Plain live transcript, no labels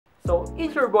So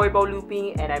it's your boy Paul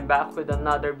Looping, and I'm back with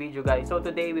another video, guys. So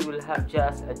today we will have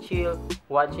just a chill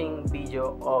watching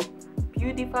video of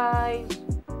PewDiePie's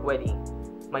wedding.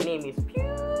 My name is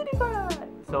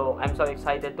PewDiePie, so I'm so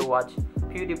excited to watch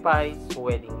PewDiePie's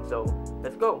wedding. So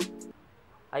let's go.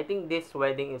 I think this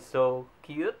wedding is so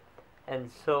cute and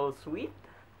so sweet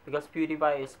because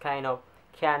PewDiePie is kind of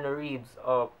Keanu Reeves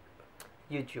of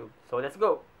YouTube. So let's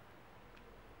go.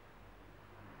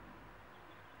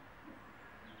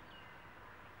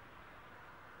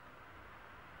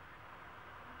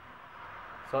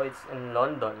 So it's in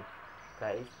London,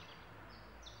 guys.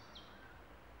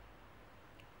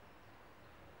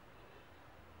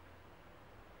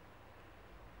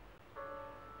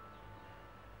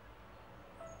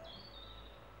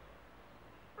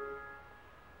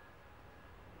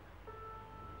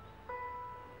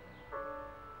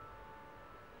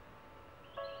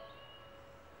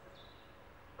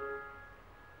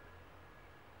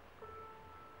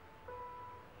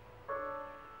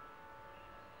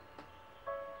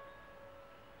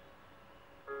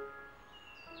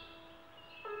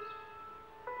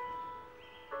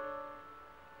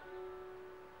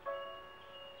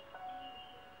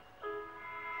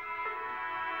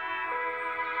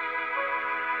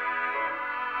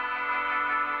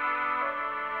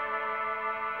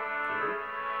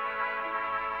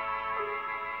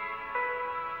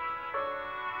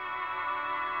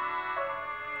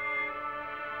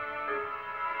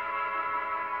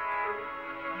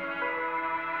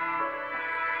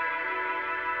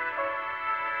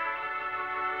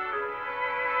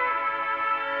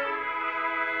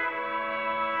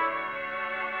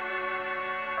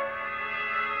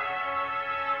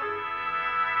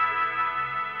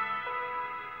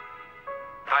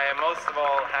 I am most of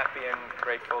all happy and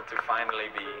grateful to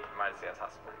finally be Marzia's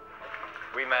husband.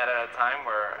 We met at a time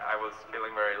where I was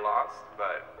feeling very lost,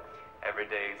 but every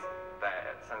day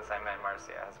since I met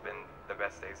Marzia has been the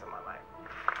best days of my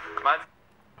life.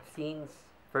 Since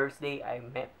first day I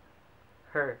met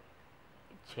her,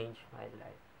 it changed my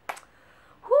life.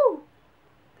 Whoo!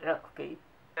 Okay.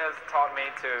 It has taught me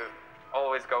to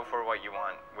always go for what you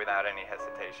want without any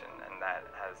hesitation, and that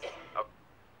has...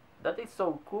 That is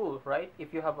so cool, right?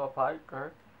 If you have a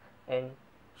partner and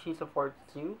she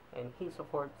supports you and he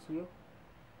supports you,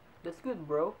 that's good,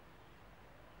 bro.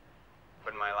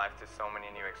 Put my life to so many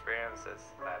new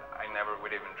experiences that I never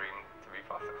would even dream to be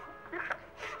possible.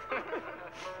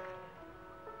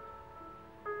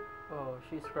 Oh,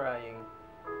 she's crying.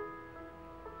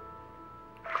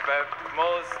 But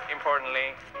most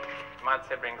importantly,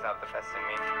 Marzia brings out the best in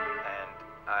me, and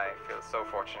I feel so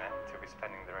fortunate to be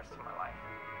spending the rest of my life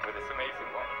with this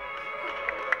amazing woman.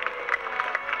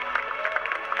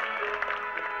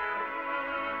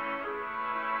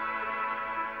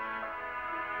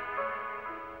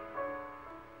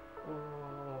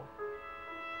 Oh.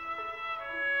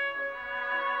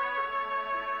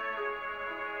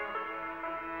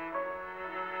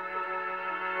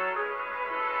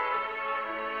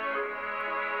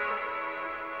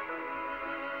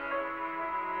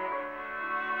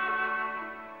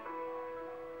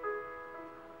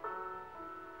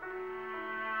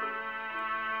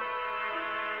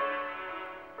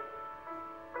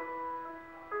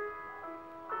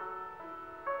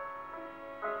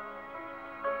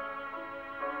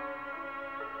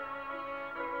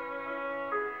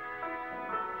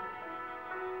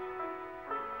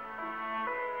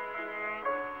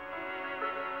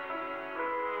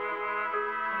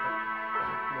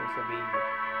 There's a baby.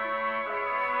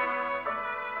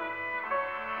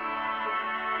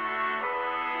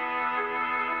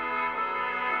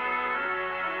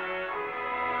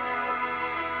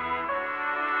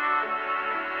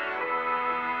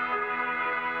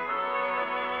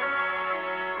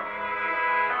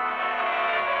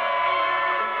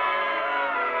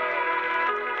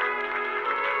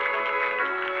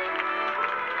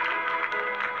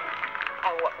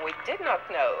 And what we did not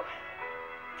know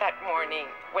that morning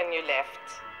when you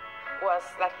left was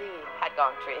that he had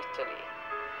gone to Italy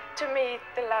to meet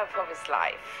the love of his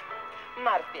life,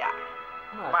 Marzia.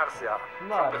 Marzia,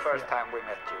 from the first time we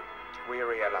met you, we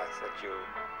realized that you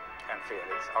and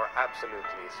Felix are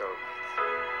absolutely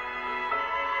soulmates.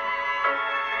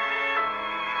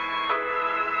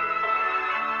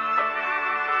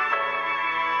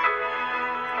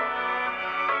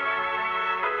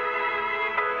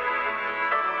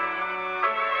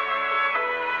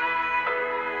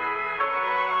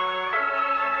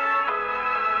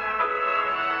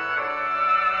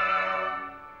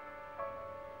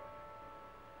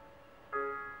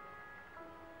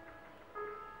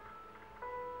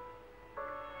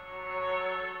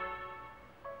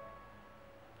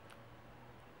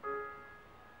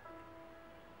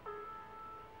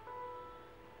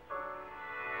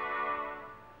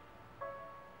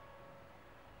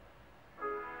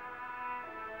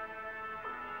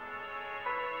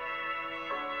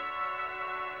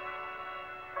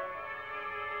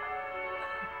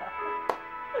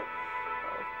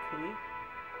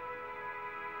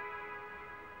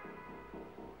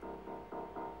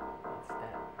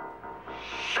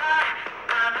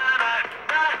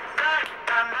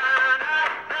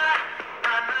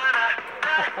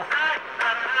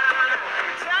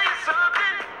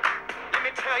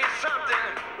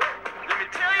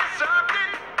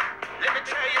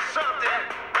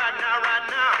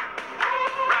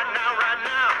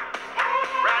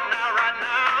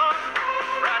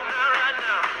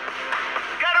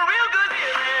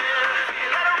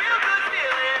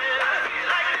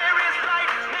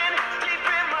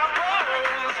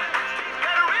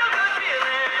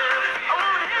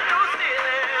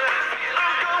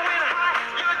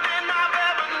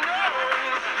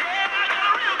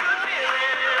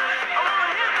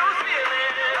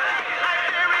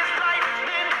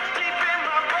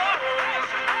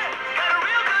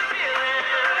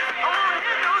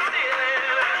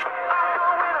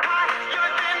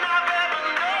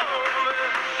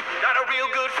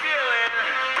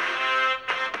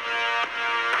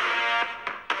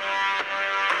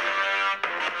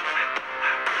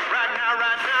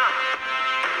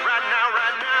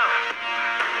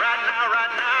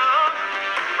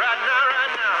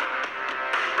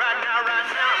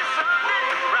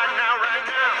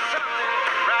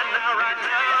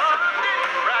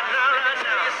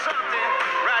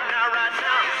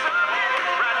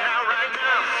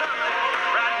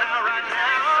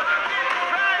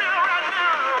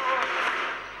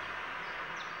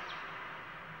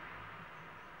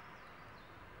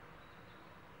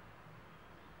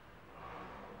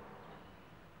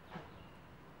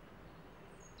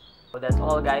 So that's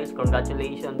all, guys.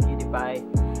 Congratulations,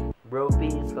 PewDiePie. Bro,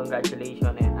 peace,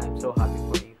 congratulations, and I'm so happy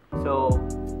for you. So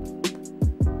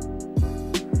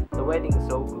the wedding is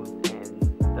so good, and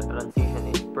the transition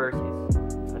is first is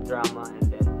a drama,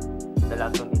 and then the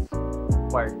last one is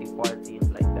party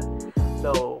like that.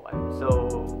 So